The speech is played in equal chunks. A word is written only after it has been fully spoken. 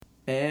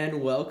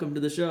And welcome to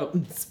the show.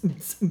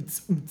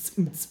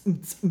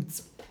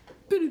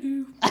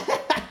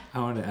 I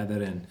wanted to add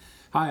that in.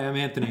 Hi, I'm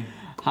Anthony.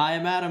 Hi,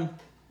 I'm Adam.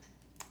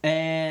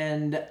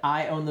 And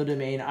I own the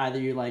domain either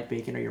you like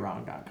bacon or you're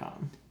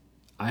wrong.com.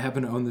 I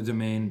happen to own the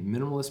domain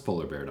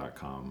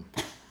minimalistpolarbear.com.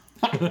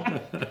 All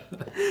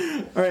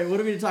right, what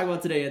are we going to talk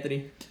about today,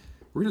 Anthony?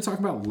 We're going to talk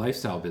about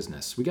lifestyle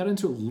business. We got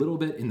into a little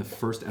bit in the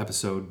first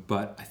episode,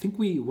 but I think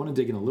we want to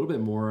dig in a little bit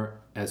more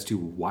as to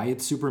why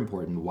it's super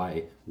important,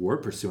 why we're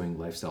pursuing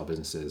lifestyle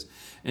businesses,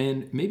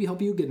 and maybe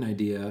help you get an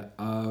idea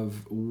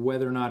of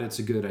whether or not it's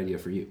a good idea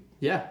for you.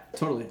 Yeah,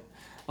 totally.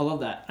 I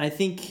love that. I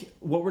think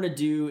what we're going to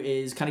do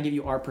is kind of give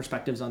you our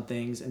perspectives on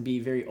things and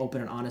be very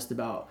open and honest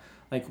about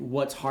like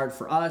what's hard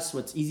for us,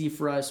 what's easy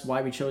for us,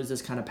 why we chose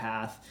this kind of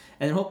path,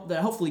 and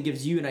that hopefully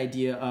gives you an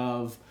idea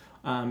of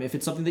if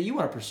it's something that you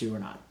want to pursue or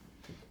not.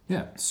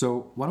 Yeah,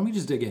 so why don't we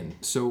just dig in?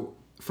 So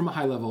from a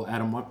high level,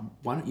 Adam,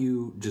 why don't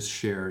you just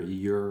share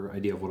your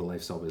idea of what a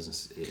lifestyle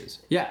business is?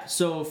 Yeah,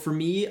 so for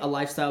me, a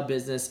lifestyle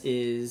business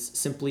is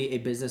simply a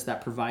business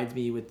that provides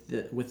me with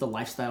the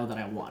lifestyle that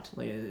I want,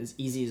 like as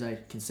easy as I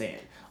can say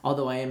it.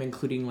 Although I am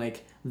including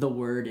like the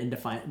word and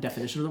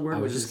definition of the word. I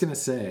was just going to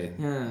say,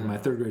 my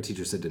third grade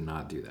teacher said to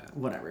not do that.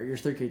 Whatever, your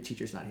third grade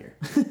teacher's not here.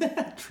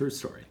 True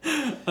story.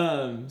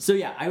 So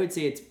yeah, I would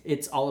say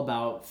it's all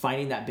about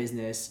finding that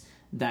business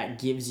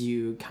that gives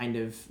you kind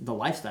of the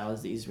lifestyle,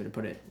 is the easiest way to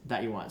put it,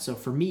 that you want. So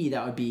for me,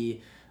 that would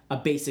be a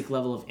basic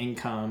level of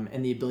income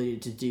and the ability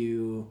to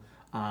do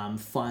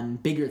fun,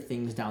 bigger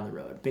things down the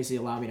road. Basically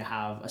allow me to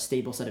have a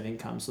stable set of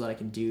income so that I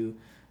can do,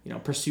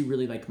 pursue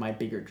really like my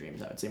bigger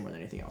dreams, I would say, more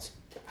than anything else.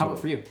 How about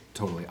for you?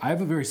 Totally. I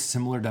have a very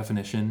similar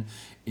definition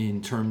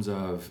in terms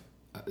of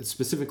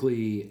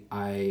specifically,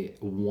 I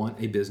want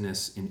a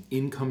business, an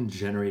income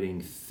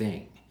generating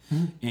thing.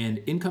 Mm-hmm.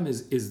 And income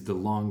is the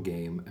long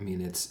game. I mean,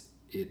 it's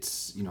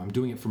I'm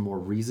doing it for more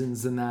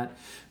reasons than that,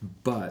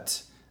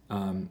 but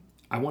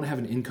I want to have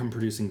an income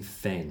producing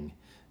thing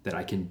that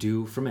I can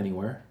do from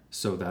anywhere.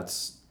 So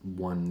that's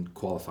one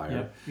qualifier.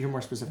 Yep. You're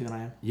more specific than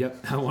I am.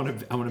 Yep. I want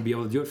to be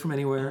able to do it from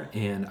anywhere,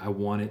 and I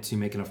want it to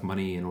make enough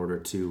money in order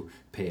to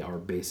pay our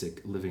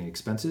basic living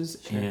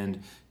expenses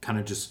and kind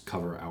of just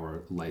cover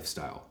our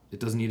lifestyle. It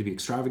doesn't need to be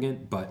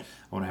extravagant, but I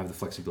want to have the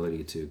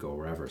flexibility to go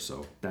wherever.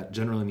 So that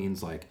generally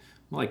means like,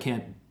 well, I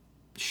can't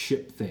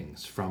ship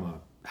things from a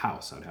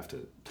house. I'd have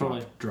to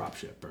drop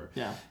ship or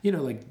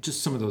like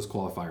just some of those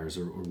qualifiers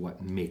or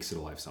what makes it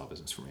a lifestyle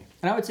business for me.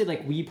 And I would say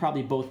like we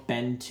probably both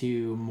bend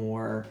to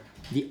more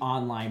the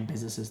online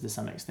businesses to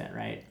some extent,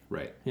 right?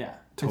 Right. Yeah.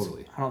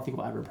 Totally. I don't think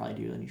we'll ever probably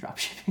do any drop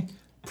shipping.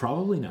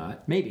 Probably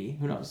not. Maybe.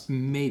 Who knows?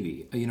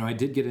 Maybe. I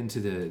did get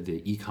into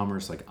the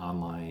e-commerce like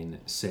online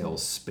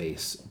sales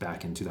space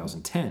back in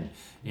 2010,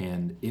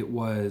 and it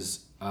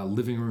was a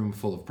living room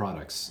full of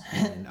products,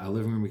 and a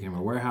living room became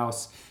a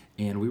warehouse.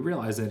 And we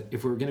realized that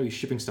if we were going to be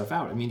shipping stuff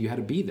out, you had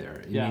to be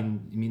there. It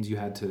means you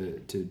had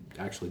to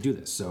actually do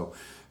this. So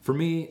for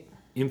me,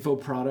 info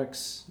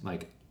products,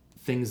 like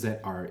things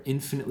that are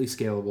infinitely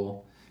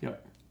scalable.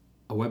 Yep.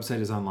 A website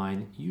is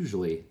online,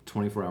 usually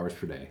 24 hours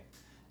per day.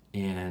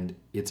 And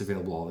it's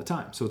available all the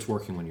time. So it's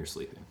working when you're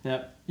sleeping.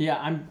 Yep. Yeah,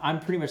 I'm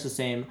pretty much the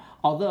same.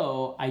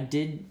 Although I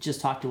did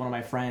just talk to one of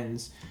my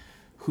friends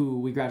who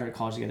we graduated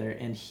college together,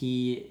 and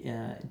he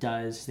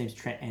his name's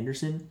Trent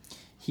Anderson.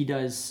 He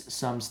does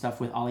some stuff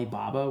with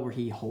Alibaba where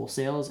he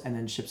wholesales and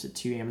then ships it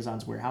to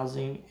Amazon's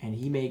warehousing, and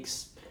he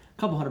makes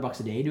a couple $100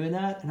 a day doing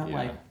that. And I'm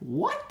like,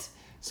 what?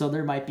 So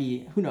there might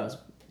be, who knows,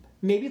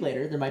 maybe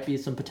later there might be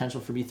some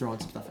potential for me throwing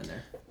some stuff in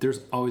there.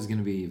 There's always going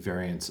to be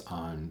variants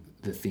on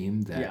the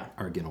theme that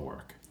are going to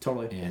work.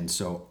 Totally. And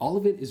so all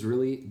of it is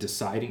really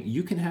deciding.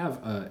 You can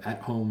have a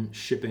at-home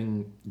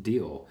shipping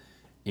deal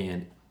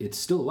and it's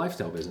still a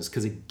lifestyle business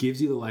because it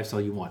gives you the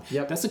lifestyle you want.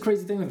 Yep. That's the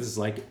crazy thing with this.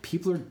 Like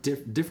people are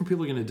different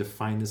people are going to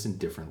define this in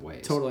different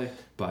ways. Totally.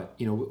 But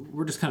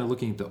we're just kind of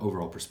looking at the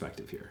overall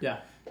perspective here. Yeah.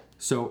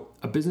 So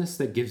a business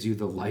that gives you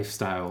the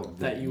lifestyle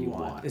that you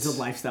want. It's a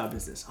lifestyle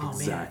business. Oh,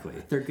 exactly.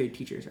 Man. Third grade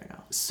teachers right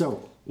now.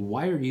 So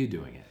why are you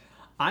doing it?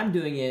 I'm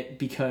doing it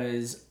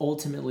because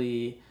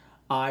ultimately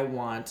I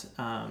want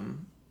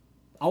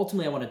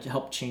to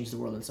help change the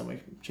world in some way,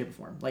 shape, or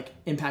form. Like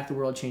impact the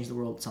world, change the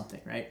world,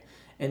 something, right?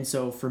 And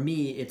so for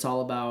me, it's all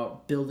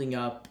about building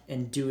up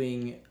and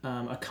doing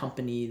a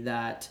company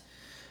that,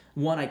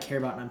 one, I care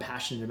about and I'm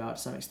passionate about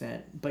to some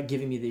extent, but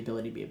giving me the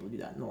ability to be able to do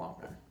that in the long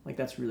run. Like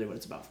that's really what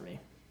it's about for me.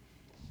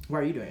 Why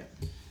are you doing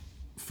it?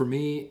 For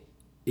me,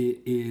 it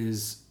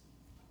is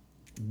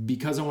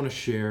because I want to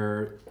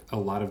share a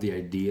lot of the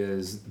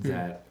ideas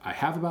that I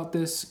have about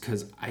this,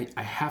 because I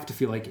have to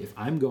feel like if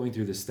I'm going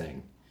through this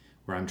thing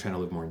where I'm trying to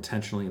live more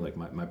intentionally, like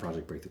my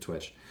project Break the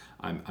Twitch,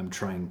 I'm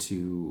trying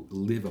to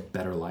live a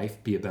better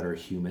life, be a better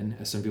human,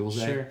 as some people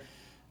say. Sure.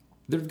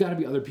 There've got to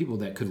be other people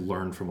that could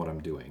learn from what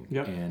I'm doing.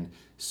 Yep. And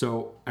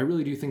so I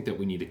really do think that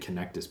we need to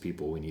connect as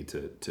people. We need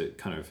to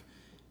kind of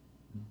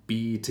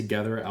be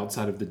together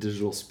outside of the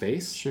digital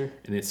space. Sure.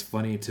 And it's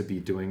funny to be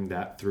doing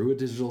that through a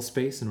digital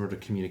space in order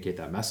to communicate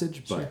that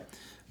message. But Sure.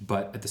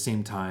 but at the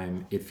same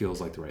time, it feels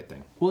like the right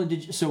thing. Well,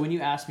 so when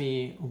you asked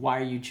me why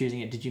are you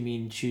choosing it, did you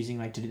mean choosing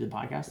like to do the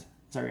podcast? Is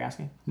that what you're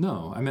asking?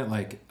 No, I meant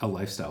like a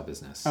lifestyle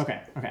business.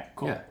 Okay,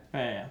 cool. Yeah.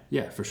 Yeah.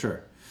 Yeah, for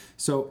sure.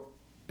 So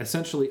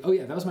essentially,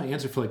 that was my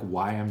answer for like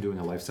why I'm doing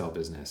a lifestyle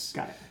business.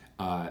 Got it.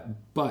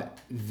 But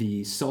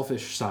the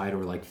selfish side,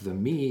 or like the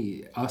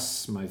me,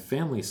 us, my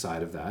family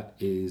side of that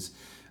is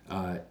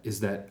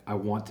that I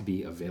want to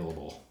be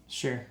available.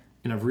 Sure.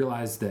 And I've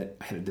realized that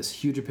I had this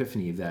huge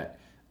epiphany that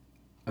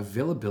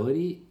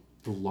availability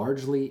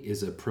largely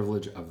is a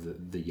privilege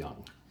of the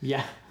young.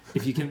 Yeah.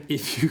 If you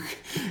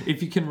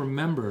can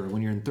remember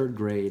when you're in third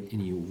grade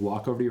and you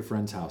walk over to your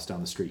friend's house down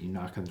the street, you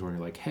knock on the door and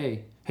you're like,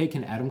 hey,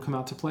 can Adam come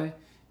out to play?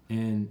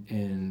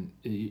 And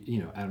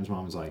Adam's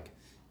mom was like,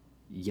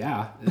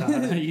 yeah,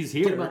 he's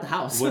here. What about the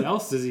house? What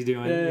else is he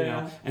doing?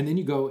 Yeah. And then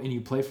you go and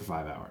you play for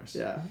 5 hours.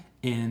 Yeah.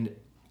 And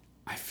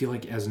I feel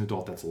like as an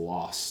adult that's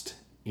lost.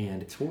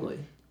 And totally.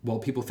 While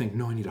people think,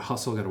 no, I need to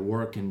hustle, I got to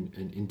work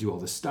and do all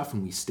this stuff,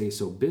 and we stay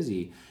so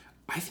busy,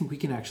 I think we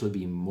can actually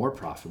be more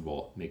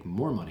profitable, make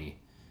more money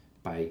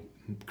by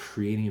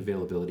creating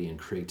availability and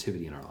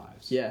creativity in our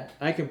lives. Yeah,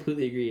 I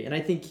completely agree. And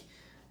I think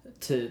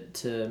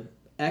to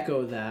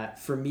echo that,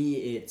 for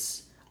me,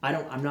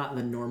 I'm not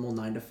the normal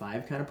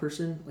 9-to-5 kind of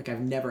person. Like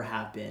I've never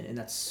have been. And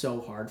that's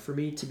so hard for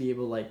me to be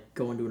able to like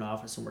go into an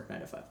office and work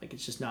 9-to-5. Like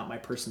it's just not my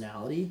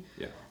personality.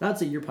 Yeah. And I'd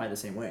say you're probably the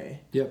same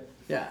way. Yep.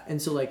 Yeah.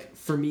 And so like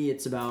for me,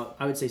 it's about,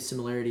 I would say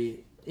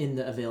similarity in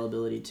the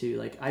availability too.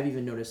 Like I've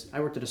even noticed, I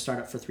worked at a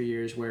startup for 3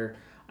 years where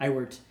I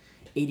worked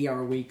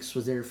 80-hour weeks,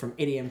 was there from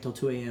 8 a.m. till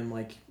 2 a.m.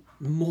 like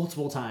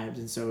multiple times.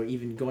 And so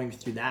even going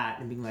through that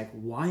and being like,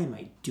 why am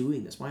I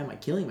doing this? Why am I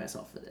killing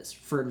myself for this?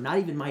 For not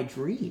even my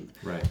dream.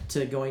 Right.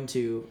 To going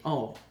to,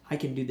 I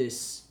can do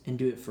this and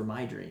do it for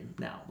my dream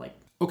now. Like,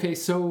 okay,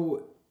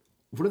 so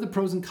what are the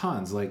pros and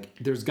cons? Like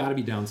there's got to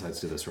be downsides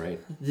to this, right?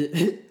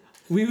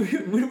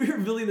 when we were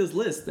building this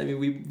list, I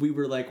mean, we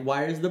were like,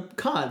 why is the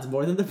cons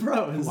more than the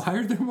pros? Why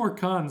are there more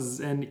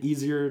cons and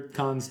easier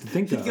cons to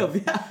think of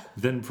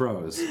than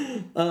pros?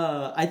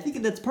 I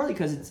think that's partly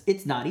because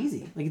it's not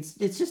easy. Like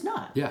it's just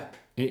not. Yeah.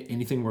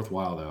 Anything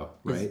worthwhile though,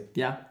 right?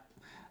 Yeah.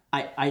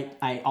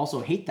 I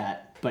also hate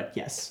that, but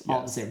yes, all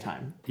at the same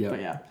time. Yeah.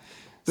 But yeah.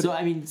 So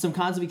I mean, some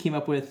cons that we came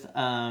up with.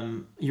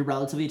 You're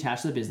relatively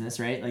attached to the business,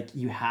 right? Like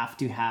you have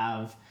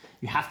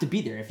to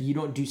be there. If you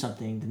don't do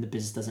something, then the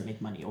business doesn't make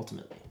money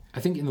ultimately. I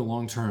think in the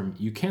long term,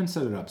 you can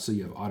set it up so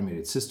you have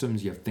automated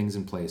systems, you have things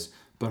in place.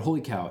 But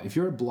holy cow, if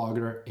you're a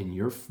blogger and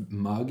your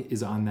mug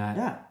is on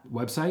that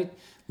website,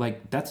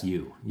 like that's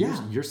you.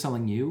 You're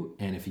selling you.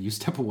 And if you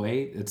step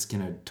away, it's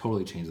going to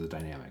totally change the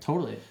dynamic.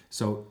 Totally.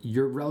 So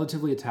you're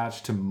relatively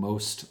attached to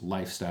most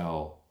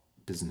lifestyle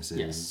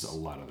businesses a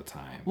lot of the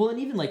time. Well, and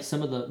even like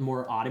some of the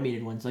more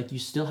automated ones, like you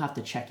still have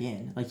to check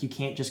in. Like you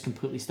can't just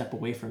completely step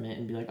away from it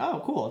and be like,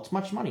 oh, cool, it's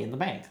much money in the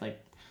bank.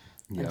 Like,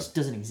 it just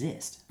doesn't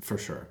exist. For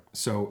sure.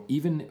 So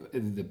even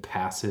the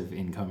passive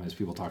income, as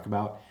people talk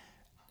about,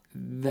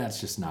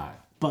 that's just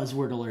not.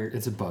 Buzzword alert.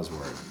 It's a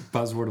buzzword.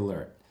 Buzzword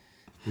alert.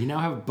 We now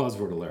have a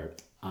buzzword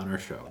alert on our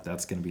show.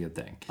 That's going to be a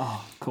thing.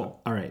 Oh,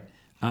 cool. All right.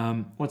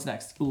 What's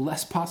next?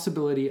 Less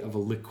possibility of a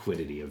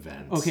liquidity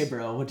event. Okay,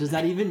 bro. What does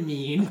that even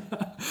mean?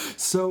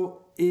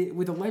 So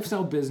with a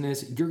lifestyle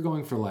business, you're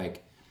going for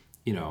like,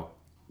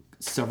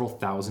 several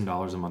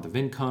 $1,000s a month of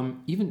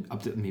income, even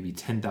up to maybe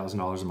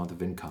 $10,000 a month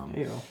of income.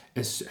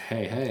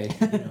 Hey.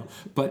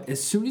 But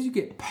as soon as you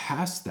get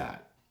past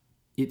that,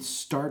 it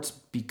starts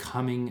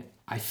becoming,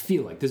 I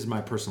feel like, this is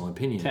my personal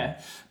opinion,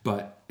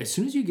 but as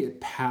soon as you get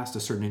past a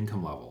certain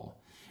income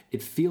level,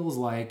 it feels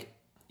like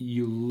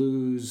you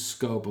lose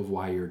scope of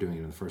why you're doing it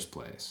in the first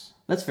place.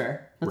 That's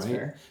fair. That's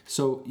fair.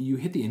 So you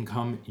hit the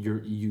income,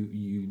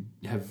 you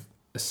have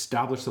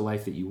established the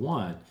life that you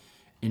want,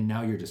 and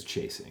now you're just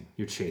chasing.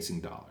 You're chasing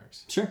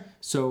dollars. Sure.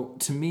 So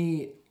to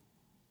me,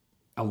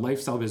 a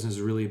lifestyle business is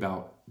really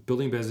about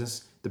building a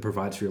business that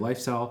provides for your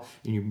lifestyle,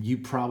 and you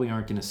probably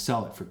aren't going to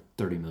sell it for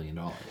 $30 million.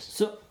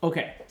 So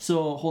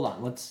hold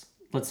on. Let's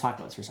talk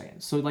about this for a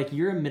second. So like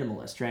you're a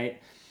minimalist,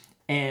 right?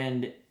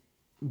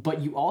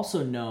 But you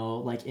also know,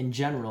 like in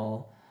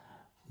general,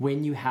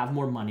 when you have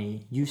more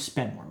money, you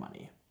spend more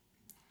money.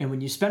 And when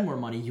you spend more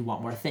money, you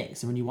want more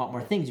things. And when you want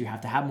more things, you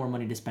have to have more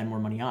money to spend more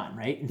money on,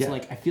 right? And so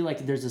like I feel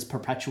like there's this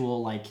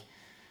perpetual like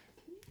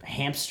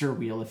hamster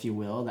wheel, if you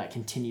will, that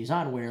continues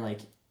on where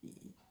like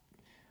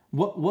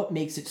what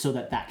makes it so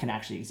that can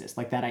actually exist?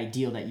 Like that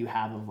ideal that you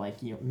have of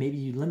like, maybe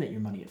you limit your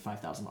money at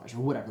 $5,000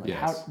 or whatever. Like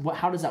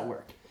how does that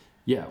work?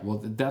 Yeah, well,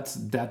 that's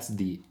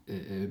the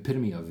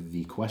epitome of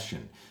the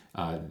question.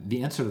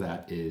 The answer to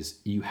that is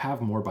you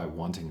have more by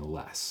wanting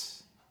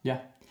less. Yeah.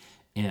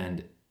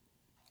 And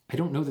I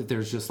don't know that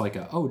there's just like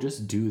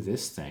just do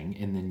this thing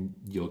and then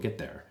you'll get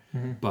there.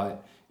 Mm-hmm.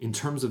 But in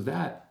terms of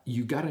that,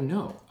 you got to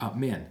know.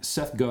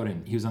 Seth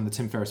Godin, he was on the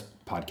Tim Ferriss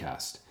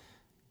podcast.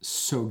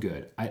 So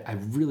good. I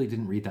really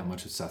didn't read that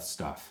much of Seth's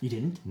stuff. You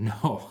didn't?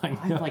 No. I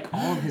have like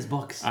all of his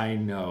books. I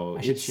know.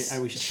 We should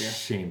share.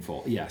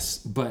 Shameful. Yes.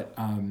 But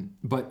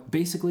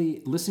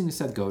basically listening to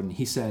Seth Godin,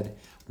 he said,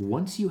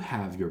 once you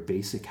have your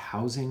basic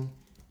housing,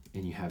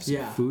 and you have some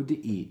Yeah. food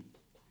to eat,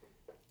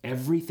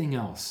 everything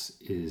else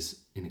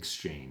is an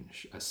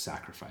exchange, a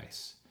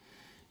sacrifice.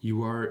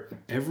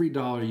 Every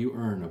dollar you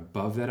earn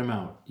above that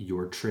amount,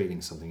 you're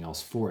trading something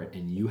else for it,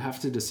 and you have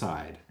to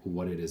decide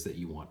what it is that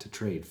you want to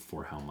trade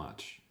for how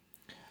much.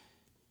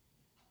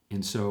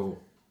 And so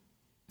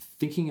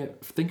think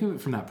of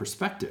it from that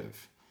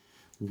perspective.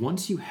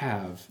 Once you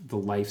have the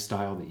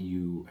lifestyle that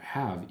you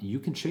have, you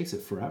can chase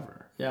it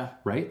forever. Yeah.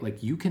 Right?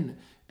 Like you can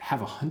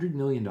have $100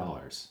 million.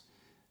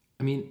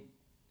 I mean,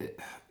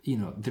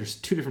 there's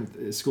two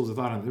different schools of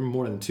thought on. There are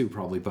more than two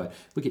probably, but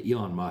look at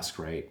Elon Musk,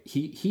 right?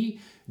 He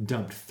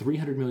dumped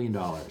 $300 million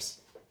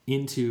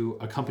into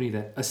a company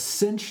that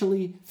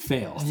essentially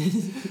failed.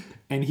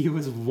 And he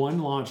was one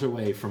launch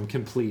away from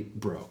complete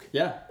broke.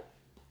 Yeah.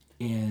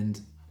 And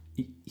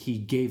he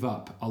gave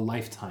up a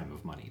lifetime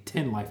of money,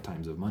 10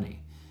 lifetimes of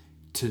money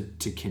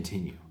to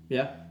continue.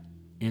 Yeah.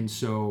 And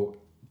so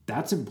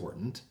that's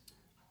important,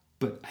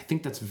 but I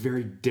think that's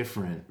very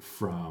different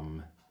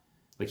from,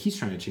 like, he's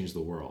trying to change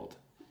the world.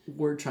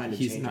 We're trying to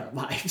change our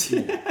lives.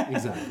 Yeah,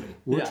 exactly.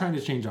 We're Yeah. trying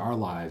to change our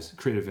lives,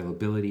 create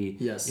availability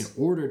Yes.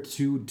 in order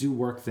to do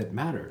work that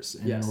matters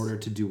and Yes. in order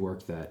to do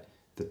work that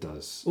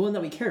does. Well, and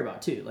that we care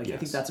about too. Like, I Yes.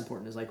 think that's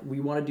important. Is like, we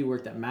want to do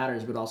work that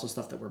matters, but also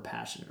stuff that we're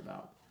passionate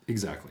about.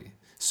 Exactly.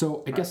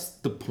 So I guess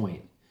the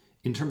point,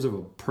 in terms of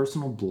a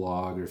personal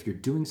blog, or if you're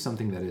doing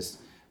something that is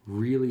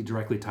really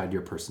directly tied to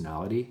your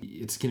personality,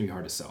 it's going to be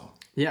hard to sell.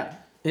 Yeah.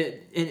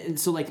 And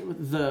so like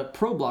the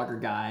pro blogger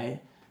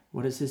guy,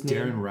 what is his name?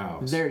 Darren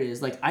Rouse. There it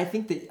is. Like, I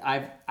think that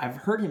I've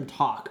heard him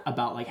talk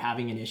about like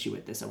having an issue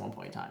with this at one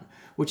point in time,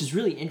 which is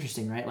really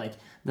interesting, right? Like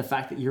the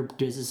fact that your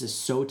business is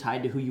so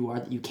tied to who you are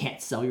that you can't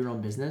sell your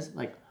own business.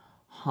 Like,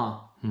 I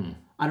don't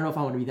know if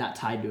I want to be that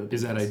tied to a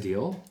business. Is that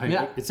ideal?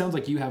 Yeah. It sounds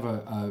like you have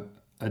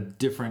a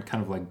different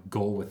kind of like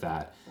goal with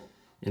that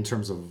in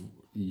terms of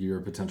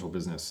your potential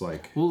business.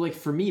 Like, Well, like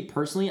for me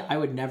personally, I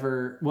would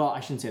never, well,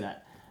 I shouldn't say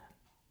that.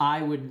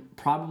 I would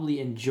probably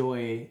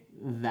enjoy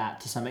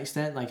that to some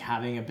extent, like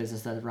having a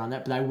business that's around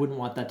that, but I wouldn't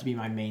want that to be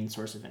my main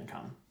source of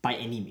income by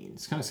any means.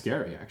 it's kind of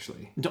scary,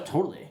 actually.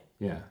 Totally.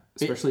 Yeah.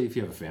 Especially if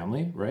you have a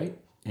family, right?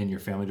 And your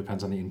family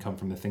depends on the income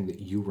from the thing that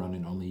you run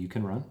and only you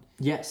can run.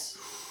 Yes.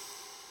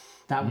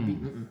 That would be,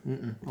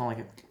 I don't like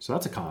it. So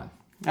that's a con.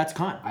 That's a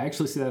con. I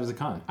actually see that as a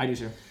con. I do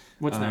too.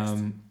 What's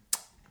next?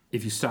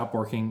 If you stop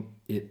working,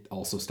 it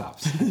also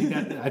stops.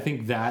 I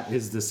think that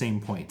is the same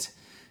point.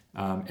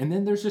 And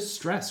then there's just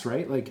stress,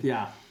 right? Like,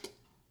 Yeah.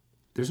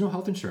 there's no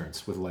health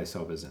insurance with a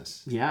lifestyle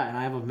business. Yeah, and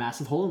I have a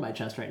massive hole in my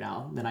chest right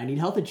now. Then I need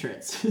health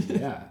insurance.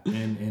 Yeah.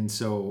 And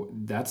so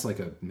that's like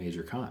a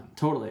major con.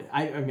 Totally.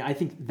 I mean, I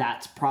think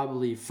that's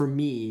probably for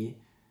me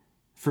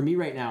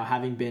right now,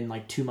 having been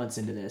like 2 months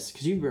into this,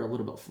 because you've been a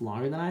little bit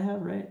longer than I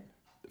have, right?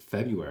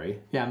 February.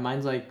 Yeah,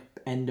 mine's like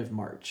end of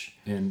March.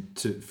 And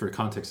for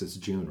context, it's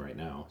June right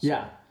now. So.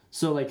 Yeah.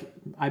 So like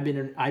I've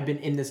been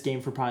in this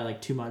game for probably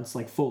like 2 months,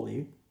 like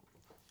fully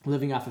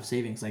living off of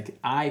savings. Like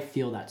I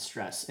feel that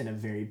stress in a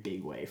very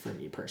big way for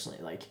me personally.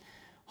 Like,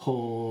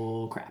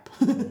 whole crap.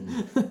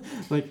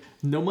 Like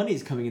no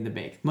money's coming in the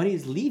bank. Money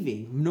is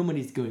leaving. No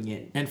money's going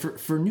in. And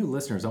for new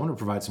listeners, I want to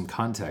provide some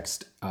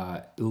context.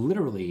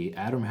 Literally,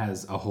 Adam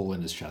has a hole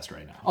in his chest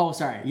right now. Oh,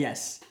 sorry.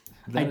 Yes,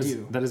 I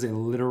do. That is a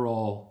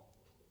literal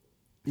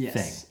Yes.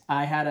 thing.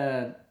 I had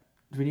a.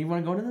 Do we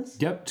want to go into this?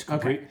 Yep.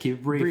 Okay. Keep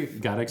it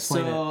brief. Gotta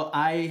explain it. So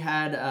I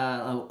had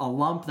a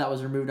lump that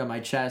was removed on my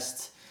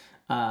chest.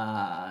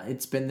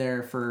 It's been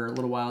there for a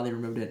little while. They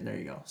removed it, and there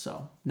you go.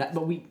 So,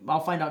 I'll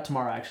find out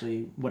tomorrow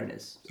actually what it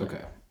is. So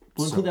Okay.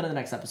 we'll include that in the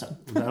next episode.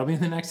 That'll be in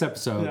the next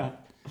episode. Yeah.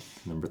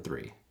 Number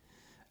 3.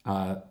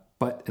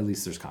 But at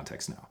least there's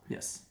context now.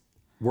 Yes.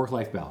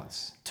 Work-life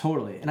balance.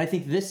 Totally. And I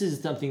think this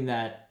is something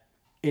that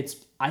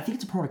I think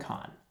it's a pro and a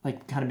con,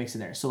 like kind of mixed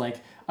in there. So like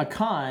a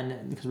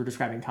con, because we're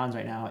describing cons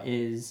right now,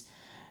 is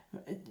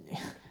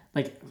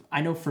like,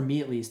 I know for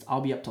me at least,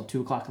 I'll be up till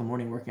 2 o'clock in the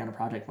morning working on a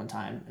project one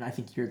time. And I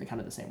think you're kind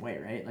of the same way,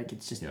 right? Like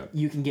it's just, Yep.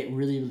 you can get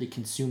really, really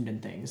consumed in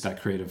things.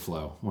 That creative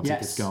flow. Once it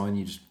Yes. gets going,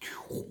 you just...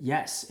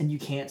 Yes. And you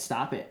can't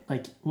stop it.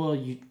 Like, well,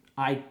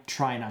 I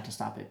try not to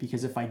stop it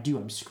because if I do,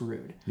 I'm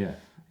screwed. Yeah.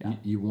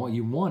 You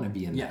want to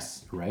be in Yes.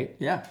 that, right?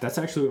 Yeah. That's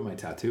actually what my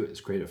tattoo is,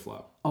 creative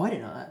flow. Oh, I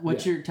didn't know that.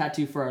 What's your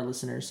tattoo for our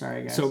listeners?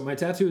 Sorry, guys. So my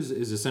tattoo is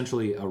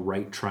essentially a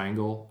right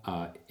triangle,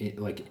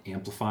 like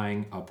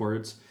amplifying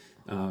upwards.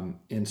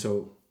 And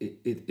so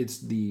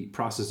it's the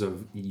process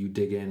of you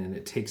dig in and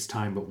it takes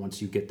time, but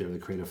once you get there, the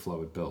creative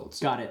flow, it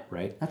builds. Got it.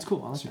 Right? That's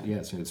cool. I like that.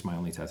 Yeah, so it's my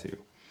only tattoo.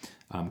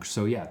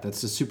 So yeah,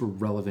 that's a super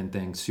relevant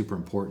thing, super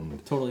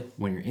important. Totally.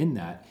 When you're in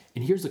that.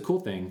 And here's the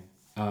cool thing.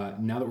 Now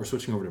that we're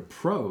switching over to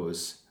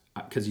pros,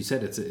 because you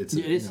said it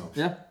is.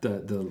 Yeah.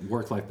 The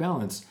work-life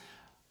balance.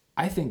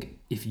 I think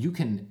if you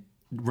can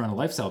run a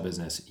lifestyle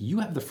business, you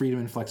have the freedom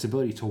and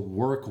flexibility to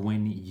work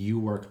when you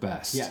work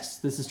best. Yes,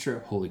 this is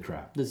true. Holy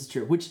crap. This is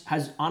true, which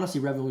has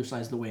honestly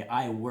revolutionized the way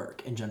I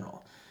work in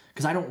general.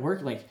 Because I don't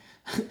work like,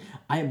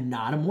 I am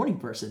not a morning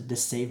person to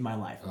save my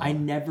life. I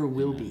never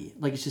will be.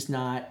 Like, it's just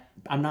not,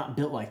 I'm not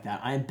built like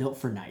that. I am built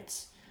for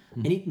nights.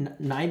 Any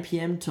 9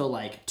 p.m. till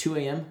like 2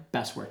 a.m.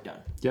 Best work done.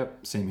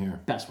 Yep. Same here.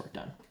 Best work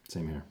done.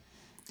 Same here.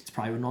 It's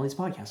probably when all these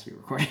podcasts will be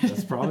recorded.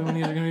 That's probably when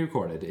these are going to be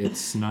recorded.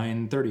 It's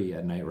 9:30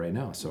 at night right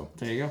now. So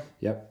there you go.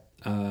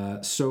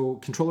 Yep. So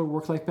controller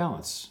work-life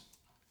balance.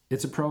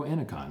 It's a pro and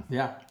a con.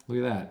 Yeah.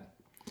 Look at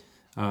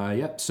that.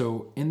 Yep.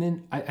 So, and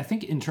then I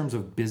think in terms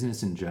of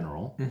business in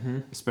general,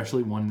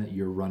 especially one that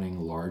you're running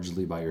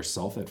largely by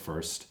yourself at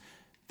first,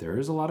 there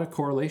is a lot of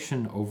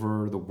correlation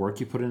over the work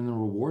you put in and the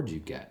rewards you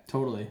get.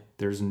 Totally.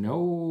 There's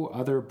no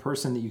other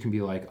person that you can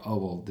be like, oh,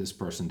 well, this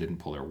person didn't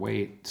pull their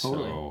weight.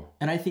 Totally. So.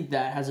 And I think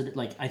that has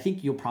I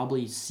think you'll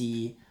probably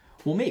see,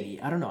 well,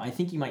 maybe, I don't know. I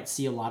think you might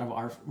see a lot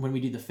of when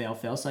we do the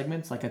fail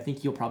segments, like I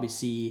think you'll probably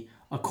see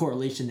a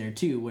correlation there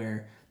too,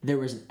 where there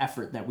was an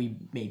effort that we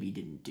maybe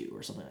didn't do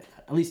or something like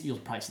that. At least you'll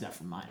probably see that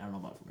from mine. I don't know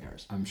about from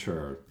yours. I'm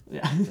sure.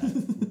 Yeah.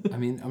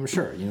 I'm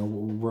sure,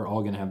 we're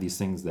all going to have these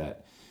things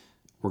that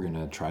we're going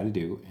to try to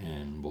do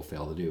and we'll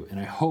fail to do. And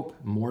I hope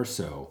more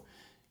so,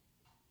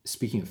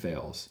 speaking of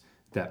fails,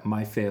 that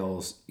my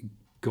fails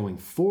going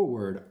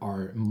forward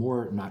are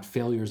more not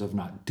failures of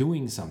not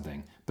doing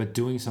something, but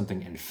doing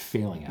something and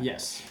failing at it.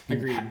 Yes,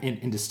 agreed.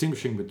 And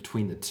distinguishing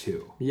between the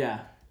two.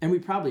 Yeah. And we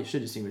probably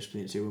should distinguish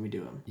between the two when we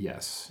do them.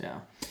 Yes. Yeah.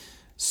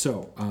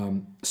 So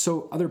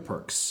other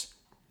perks,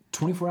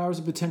 24 hours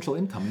of potential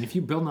income. And if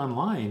you build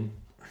online,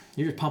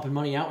 you're just pumping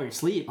money out while you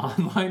sleep.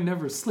 Online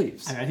never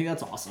sleeps. I think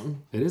that's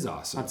awesome. It is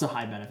awesome. That's a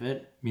high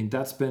benefit. I mean,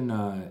 that's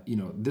been,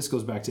 this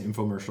goes back to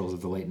infomercials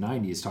of the late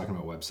 90s talking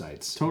about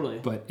websites. Totally.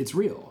 But it's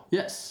real.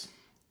 Yes.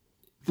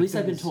 At least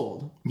I've been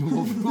told.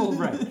 Well,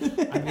 right.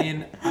 I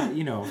mean,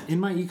 in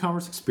my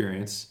e-commerce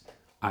experience,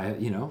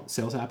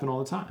 sales happen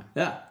all the time.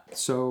 Yeah.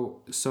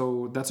 So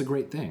that's a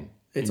great thing.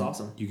 It's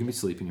awesome. You can be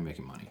sleeping and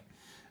making money.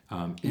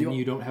 And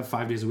you don't have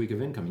 5 days a week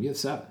of income. You have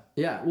 7.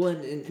 Yeah. Well,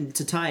 and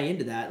to tie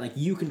into that, like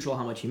you control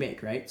how much you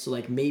make, right? So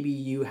like maybe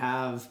you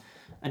have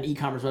an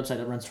e-commerce website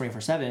that runs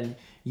 24/7.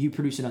 You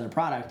produce another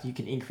product. You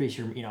can increase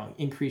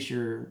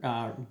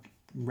your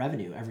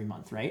revenue every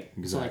month, right?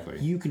 Exactly. So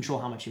like you control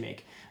how much you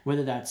make,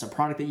 whether that's a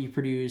product that you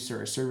produce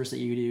or a service that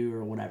you do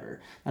or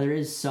whatever. Now there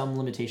is some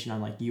limitation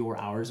on like your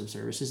hours of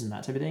services and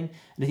that type of thing.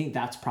 And I think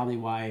that's probably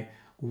why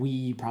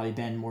we probably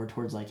bend more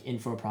towards like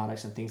info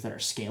products and things that are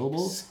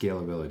scalable.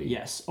 Scalability.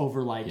 Yes,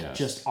 over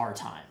just our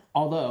time.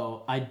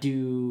 Although I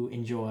do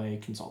enjoy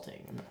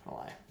consulting, I'm not gonna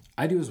lie.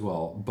 I do as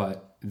well,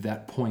 but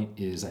that point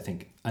is, I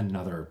think,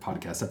 another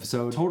podcast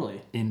episode.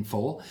 Totally. In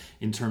full,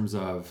 in terms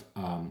of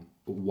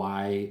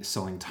why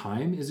selling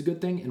time is a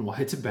good thing and why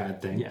it's a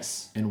bad thing.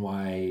 Yes. And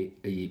why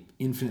a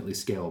infinitely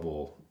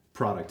scalable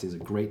product is a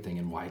great thing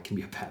and why it can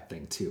be a bad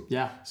thing too.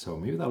 Yeah. So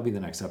maybe that'll be the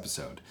next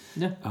episode.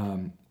 Yeah.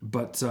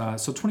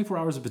 So 24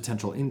 hours of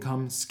potential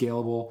income,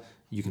 scalable,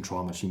 you control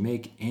how much you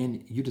make,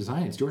 and you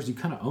design it. It's yours. You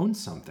kind of own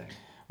something.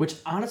 Which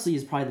honestly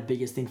is probably the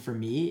biggest thing for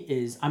me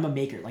is I'm a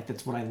maker. Like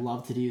that's what I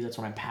love to do. That's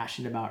what I'm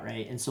passionate about,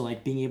 right? And so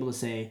like being able to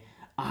say,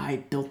 I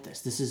built this.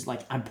 This is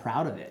like, I'm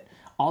proud of it.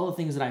 All the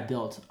things that I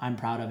built, I'm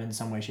proud of in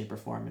some way, shape, or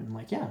form. And I'm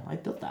like, yeah, I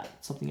built that.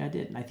 It's something I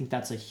did. And I think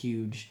that's a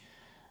huge,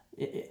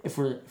 if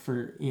we're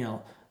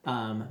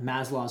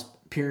Maslow's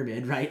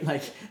pyramid, right?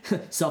 Like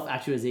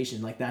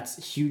self-actualization, like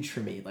that's huge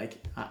for me.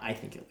 Like I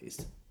think at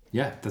least.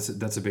 Yeah,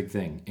 that's a big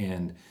thing.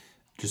 And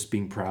just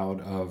being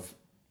proud of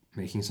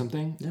making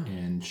something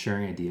and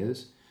sharing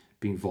ideas,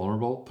 being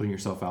vulnerable, putting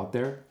yourself out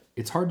there.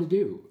 It's hard to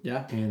do.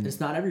 Yeah. And it's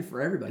not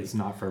for everybody. It's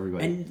not for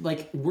everybody. And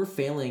like we're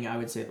failing, I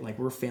would say, like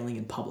we're failing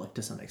in public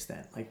to some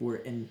extent. Like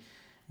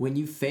when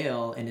you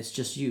fail and it's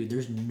just you,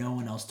 there's no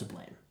one else to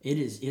blame. It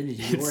is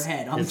your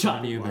head on the It's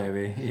top on you,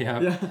 baby.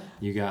 Yeah.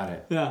 You got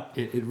it. Yeah.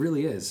 It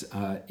really is.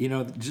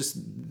 Just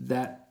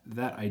that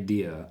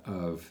idea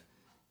of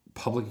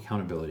public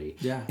accountability.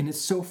 Yeah. And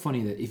it's so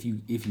funny that if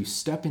you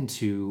step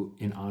into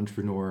an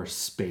entrepreneur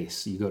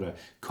space, you go to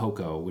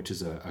Coco, which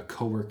is a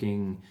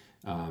co-working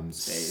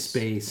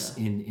space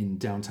in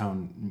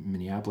downtown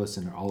Minneapolis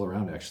and all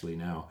around actually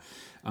now.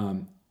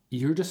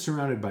 You're just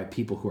surrounded by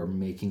people who are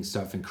making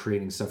stuff and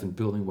creating stuff and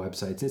building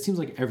websites. And it seems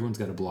like everyone's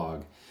got a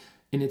blog.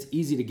 And it's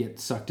easy to get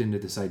sucked into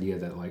this idea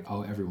that like,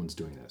 oh, everyone's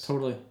doing this.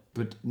 Totally.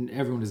 But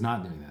everyone is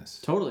not doing this.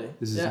 Totally.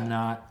 This is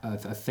not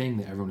a thing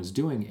that everyone is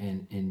doing,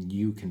 and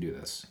you can do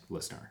this,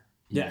 listener.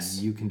 Yes.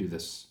 You can do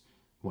this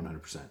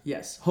 100%.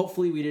 Yes.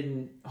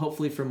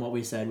 Hopefully from what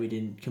we said, we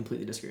didn't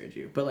completely discourage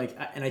you. But like,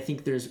 and I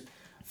think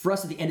for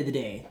us at the end of the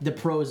day, the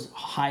pros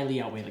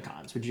highly outweigh the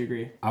cons. Would you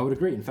agree? I would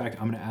agree. In fact,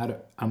 I'm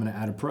gonna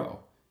add a pro.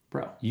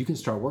 Bro. You can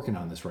start working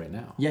on this right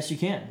now. Yes, you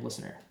can,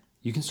 listener.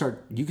 You can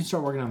start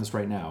working on this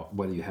right now,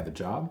 whether you have a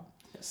job,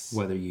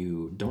 whether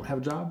you don't have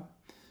a job.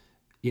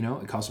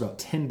 It costs about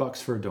 $10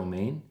 for a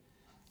domain,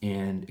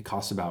 and it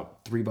costs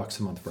about $3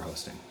 a month for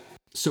hosting.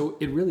 So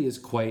it really is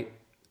quite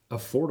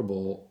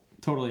affordable.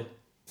 Totally.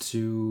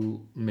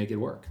 To make it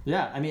work.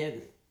 Yeah, I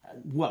mean,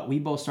 we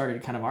both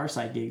started kind of our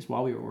side gigs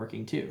while we were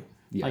working too.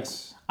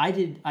 Yes. Like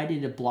I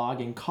did a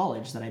blog in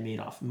college that I made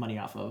money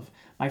off of.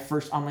 My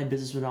first online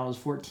business when I was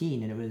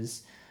 14, and it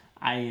was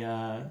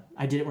I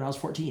did it when I was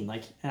 14.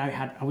 Like, and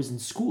I was in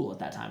school at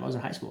that time. I was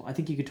in high school. I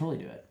think you could totally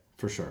do it.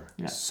 For sure.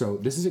 Yeah. So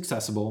this is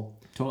accessible.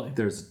 Totally.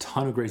 There's a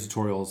ton of great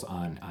tutorials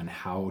on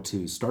how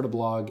to start a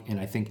blog. And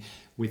I think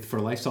for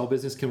a lifestyle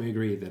business, can we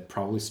agree that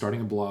probably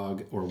starting a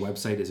blog or a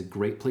website is a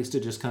great place to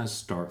just kind of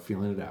start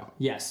feeling it out?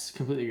 Yes,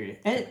 completely agree.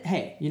 And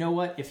hey, you know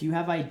what? If you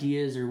have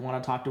ideas or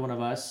want to talk to one of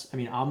us, I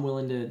mean, I'm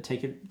willing to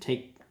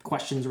take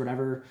questions or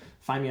whatever.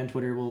 Find me on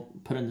Twitter. We'll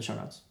put it in the show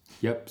notes.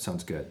 Yep,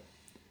 sounds good.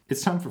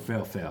 It's time for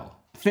fail. Fail.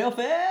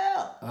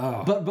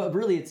 Oh. But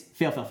really, it's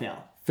fail.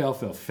 Fail.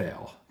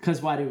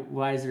 Because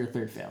why is there a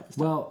third fail?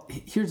 Well,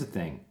 here's the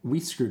thing. We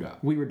screwed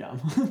up. We were dumb.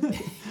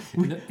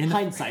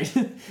 Hindsight.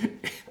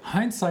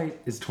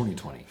 Hindsight is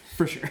 2020.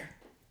 For sure.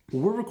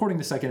 We're recording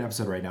the second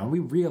episode right now, and we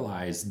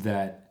realized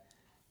that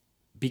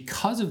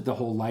because of the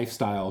whole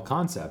lifestyle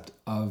concept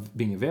of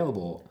being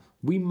available,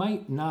 we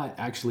might not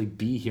actually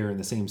be here in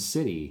the same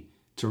city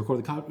to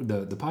record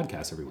the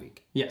podcast every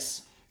week.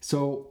 Yes.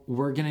 So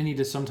we're going to need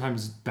to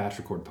sometimes batch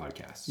record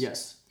podcasts.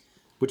 Yes.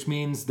 Which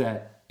means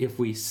that if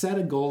we set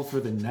a goal for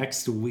the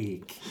next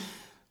week,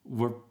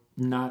 we're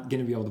not going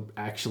to be able to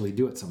actually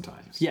do it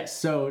sometimes. Yes.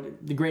 So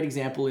the great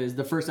example is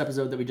the first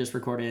episode that we just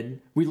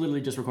recorded. We literally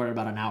just recorded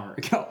about an hour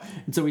ago.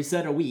 And so we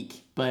said a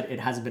week, but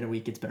it hasn't been a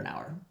week. It's been an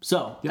hour.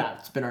 So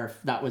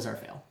that was our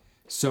fail.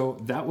 So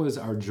that was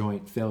our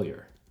joint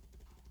failure.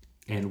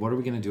 And what are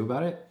we going to do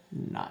about it?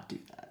 Not do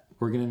that.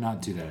 We're going to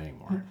not do that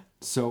anymore.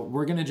 So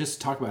we're going to just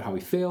talk about how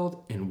we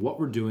failed and what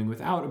we're doing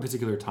without a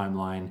particular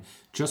timeline,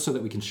 just so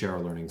that we can share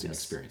our learnings and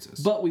experiences.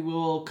 But we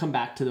will come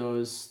back to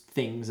those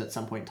things at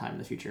some point in time in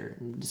the future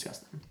and discuss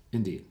them.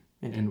 Indeed.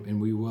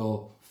 And we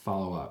will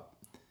follow up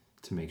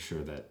to make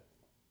sure that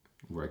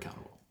we're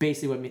accountable.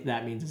 Basically what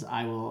that means is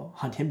I will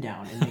hunt him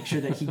down and make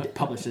sure that he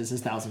publishes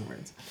his 1,000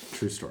 words.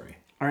 True story.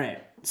 All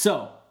right.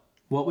 So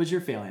what was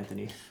your fail,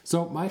 Anthony?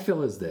 So my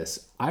fail is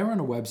this. I run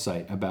a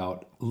website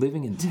about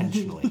living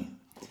intentionally.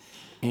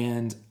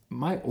 And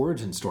my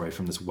origin story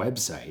from this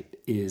website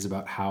is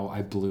about how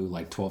I blew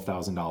like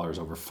 $12,000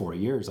 over 4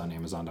 years on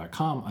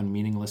Amazon.com on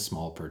meaningless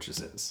small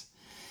purchases.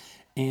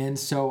 And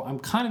so I'm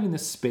kind of in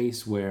this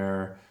space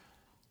where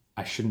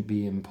I shouldn't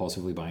be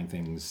impulsively buying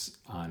things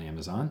on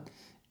Amazon.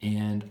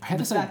 And I had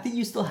the fact that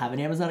you still have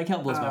an Amazon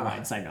account blows my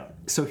mind. Side note.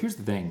 So here's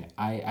the thing.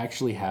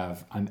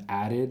 I'm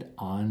added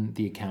on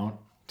the account.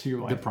 To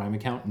your wife? The Prime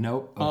account?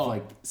 No,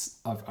 of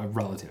a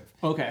relative.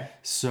 Okay.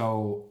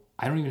 So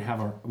we don't even have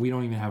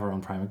our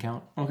own Prime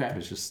account. Okay.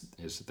 It's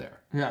just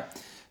there. Yeah.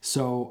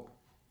 So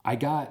I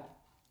got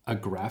a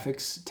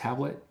graphics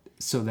tablet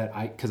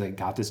because I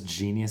got this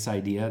genius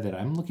idea that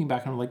I'm looking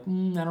back and I'm like, I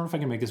don't know if I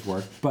can make this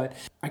work. But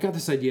I got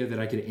this idea that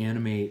I could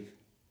animate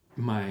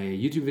my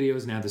YouTube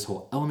videos and add this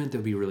whole element that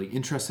would be really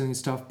interesting and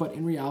stuff. But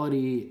in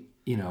reality,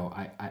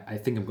 I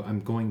think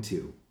I'm going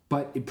to.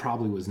 But it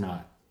probably was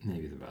not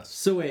maybe the best.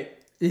 So wait.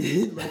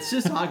 Let's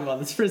just talk about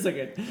this for a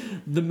second.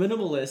 The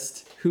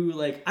minimalist who,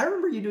 I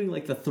remember you doing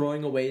the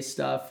throwing away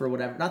stuff or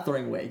whatever. Not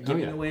throwing away,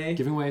 giving away.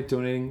 Giving away,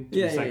 donating,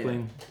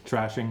 recycling,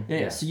 trashing.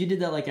 Yeah. So you did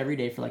that every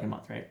day for a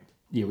month, right?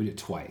 Yeah, we did it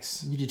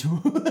twice. You did two.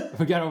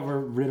 We got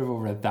rid of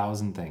over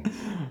 1,000 things.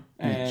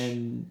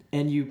 And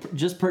you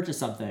just purchased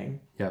something.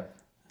 Yep.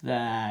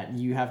 That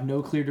you have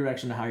no clear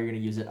direction on how you're going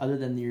to use it other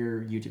than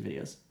your YouTube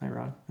videos. Am I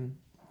wrong in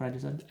what I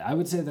just said? I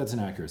would say that's an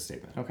accurate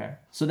statement. Okay.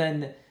 So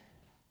then,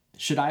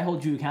 should I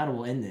hold you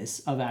accountable in this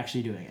of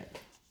actually doing it?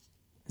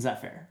 Is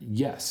that fair?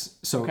 Yes.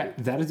 So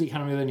that is the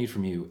accountability I need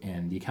from you.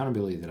 And the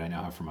accountability that I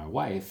now have from my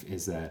wife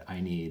is that I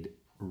need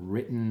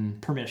written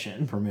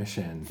permission for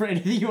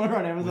anything you order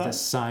on Amazon. With a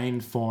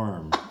signed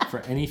form for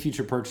any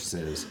future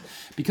purchases.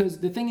 Because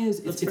the thing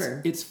is,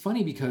 it's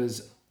funny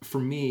because for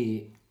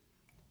me,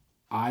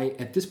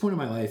 at this point in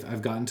my life,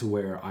 I've gotten to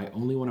where I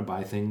only want to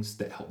buy things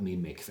that help me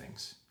make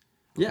things.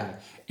 Okay? Yeah.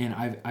 And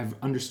I've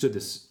understood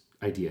this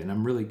idea, and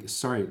I'm really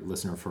sorry,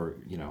 listener, for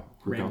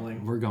we're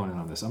going in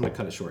on this. I'm going to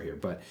cut it short here,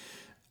 but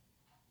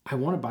I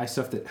want to buy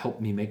stuff that help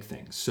me make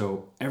things.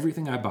 So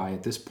everything I buy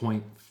at this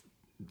point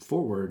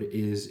forward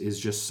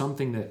is just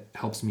something that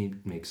helps me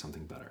make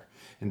something better,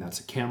 and that's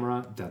a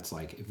camera, that's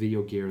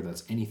video gear,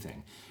 that's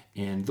anything,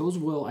 and those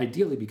will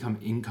ideally become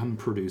income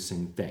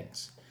producing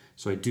things.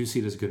 So I do see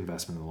it as a good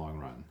investment in the long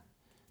run,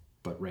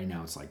 but right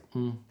now it's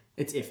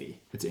it's iffy.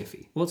 It's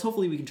iffy. Well,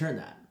 hopefully we can turn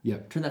that.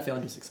 Yep. Turn that fail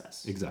into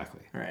success. Exactly.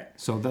 All right.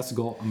 So that's the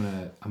goal. I'm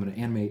gonna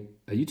animate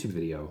a YouTube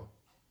video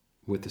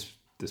with this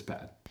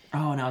pad.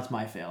 Oh, now it's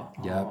my fail.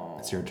 Yep.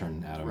 It's your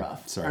turn, Adam.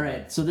 Rough. Sorry. All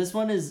right. So this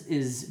one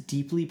is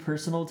deeply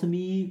personal to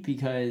me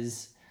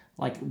because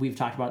we've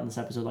talked about in this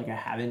episode,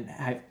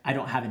 I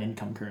don't have an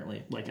income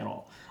currently, at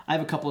all. I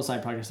have a couple of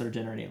side projects that are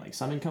generating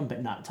some income,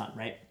 but not a ton,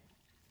 right?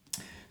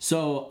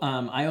 So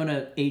I own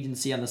an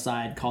agency on the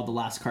side called The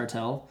Last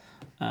Cartel,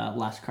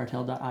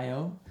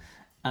 lastcartel.io.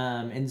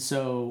 And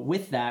so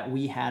with that,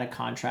 we had a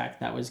contract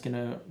that was going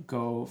to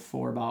go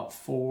for about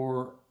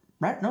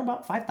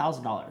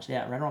 $5,000.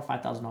 Yeah, right around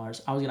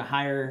 $5,000. I was going to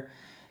hire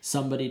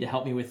somebody to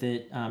help me with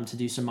it, to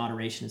do some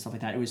moderation and stuff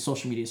like that. It was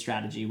social media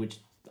strategy, which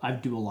I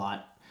do a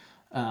lot.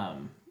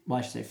 Well,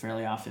 I should say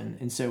fairly often.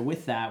 And so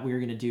with that, we were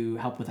going to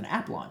help with an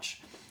app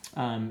launch.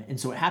 And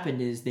so what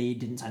happened is they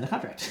didn't sign the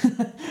contract,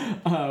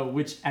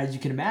 which, as you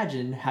can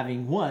imagine,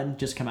 having one,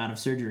 just come out of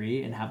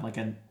surgery and have like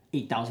an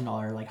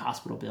 $8,000 like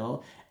hospital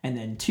bill, and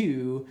then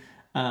two,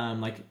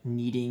 like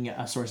needing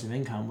a source of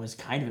income was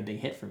kind of a big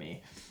hit for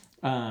me.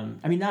 I'm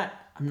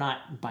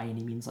not by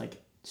any means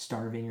like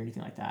starving or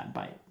anything like that,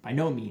 by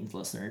no means,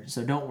 listener.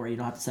 So don't worry, you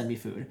don't have to send me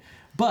food.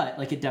 But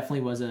like it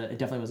definitely was a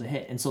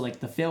hit. And so like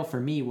the fail for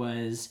me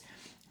was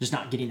just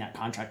not getting that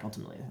contract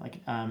ultimately.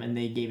 Like and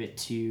they gave it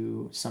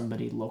to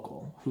somebody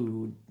local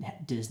who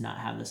does not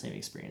have the same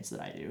experience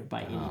that I do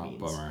by any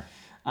means. Bummer.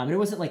 And it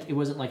wasn't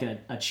like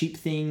a cheap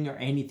thing or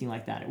anything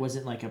like that. It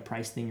wasn't like a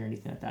price thing or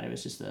anything like that. It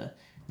was just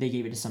they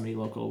gave it to somebody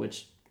local,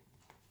 which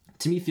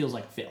to me feels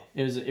like a fail.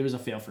 It was a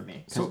fail for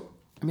me. So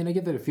I mean, I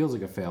get that it feels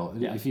like a fail.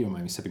 Yeah. If you don't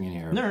mind me stepping in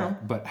here. No.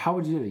 But how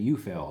would you say that you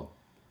failed?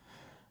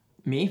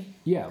 Me?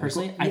 Yeah.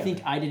 Personally, yeah. I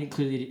think I didn't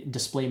clearly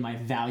display my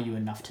value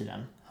enough to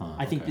them.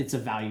 I think okay. it's a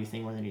value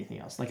thing more than anything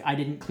else. Like I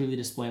didn't clearly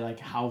display like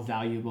how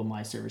valuable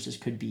my services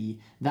could be,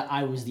 that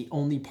I was the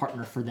only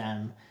partner for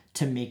them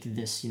to make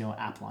this,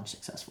 app launch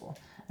successful.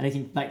 And I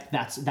think like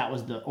that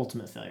was the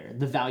ultimate failure.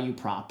 The value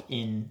prop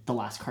in The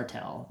Last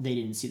Cartel, they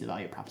didn't see the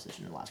value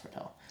proposition in The Last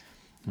Cartel.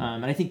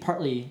 And I think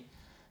partly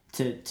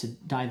to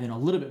dive in a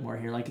little bit more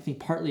here, like I think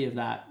partly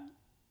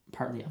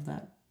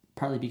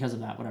because of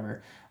that,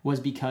 whatever,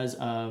 was because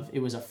of it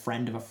was a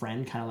friend of a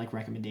friend kind of like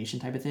recommendation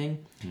type of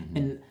thing. Mm-hmm.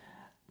 And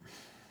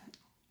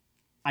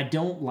I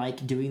don't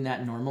like doing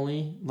that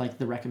normally, like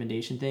the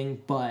recommendation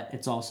thing, but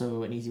it's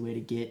also an easy way to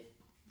get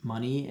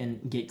money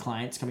and get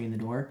clients coming in the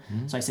door.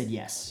 Mm-hmm. So I said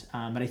yes.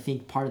 But I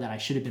think part of that, I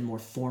should have been more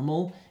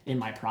formal in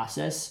my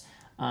process,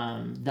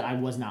 that I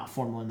was not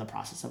formal in the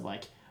process of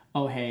like,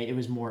 oh, hey, it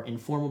was more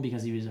informal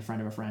because he was a friend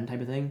of a friend type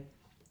of thing.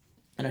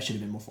 And I should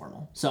have been more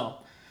formal. So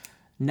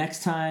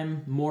next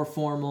time, more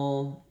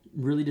formal,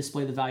 really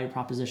display the value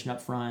proposition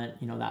up front,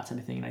 that type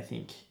of thing. And I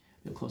think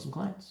you'll close some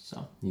clients.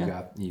 So you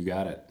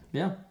got it.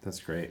 Yeah. That's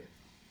great.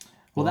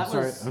 Well,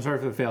 I'm sorry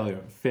for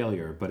the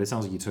failure, but it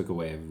sounds like you took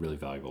away a really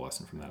valuable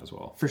lesson from that as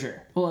well. For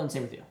sure. Well, and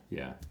same with you.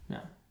 Yeah. Yeah.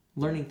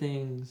 Learning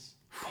things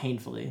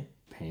painfully.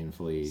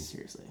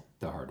 Seriously.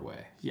 The hard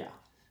way. Yeah.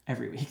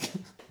 Every week.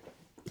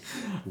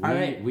 All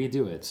right. We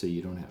do it so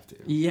you don't have to.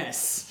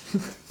 Yes.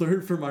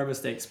 Learn from our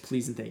mistakes,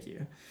 please and thank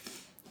you.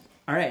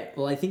 All right.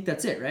 Well, I think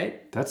that's it,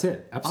 right? That's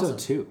it. Episode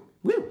 2.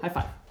 Woo! High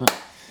five. Huh.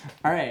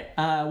 All right.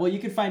 Well, you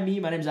can find me.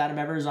 My name is Adam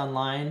Evers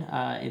online.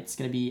 It's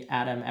going to be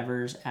Adam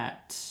Evers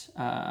at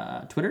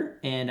Twitter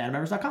and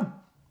adamevers.com.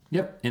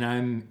 Yep. And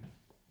I'm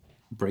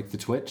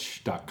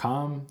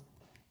breakthetwitch.com.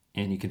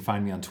 And you can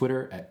find me on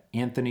Twitter at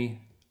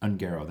Anthony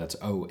Ungaro. That's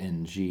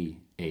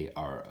Ongaro.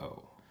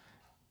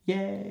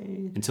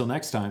 Yay. Until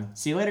next time.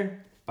 See you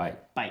later. Bye.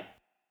 Bye.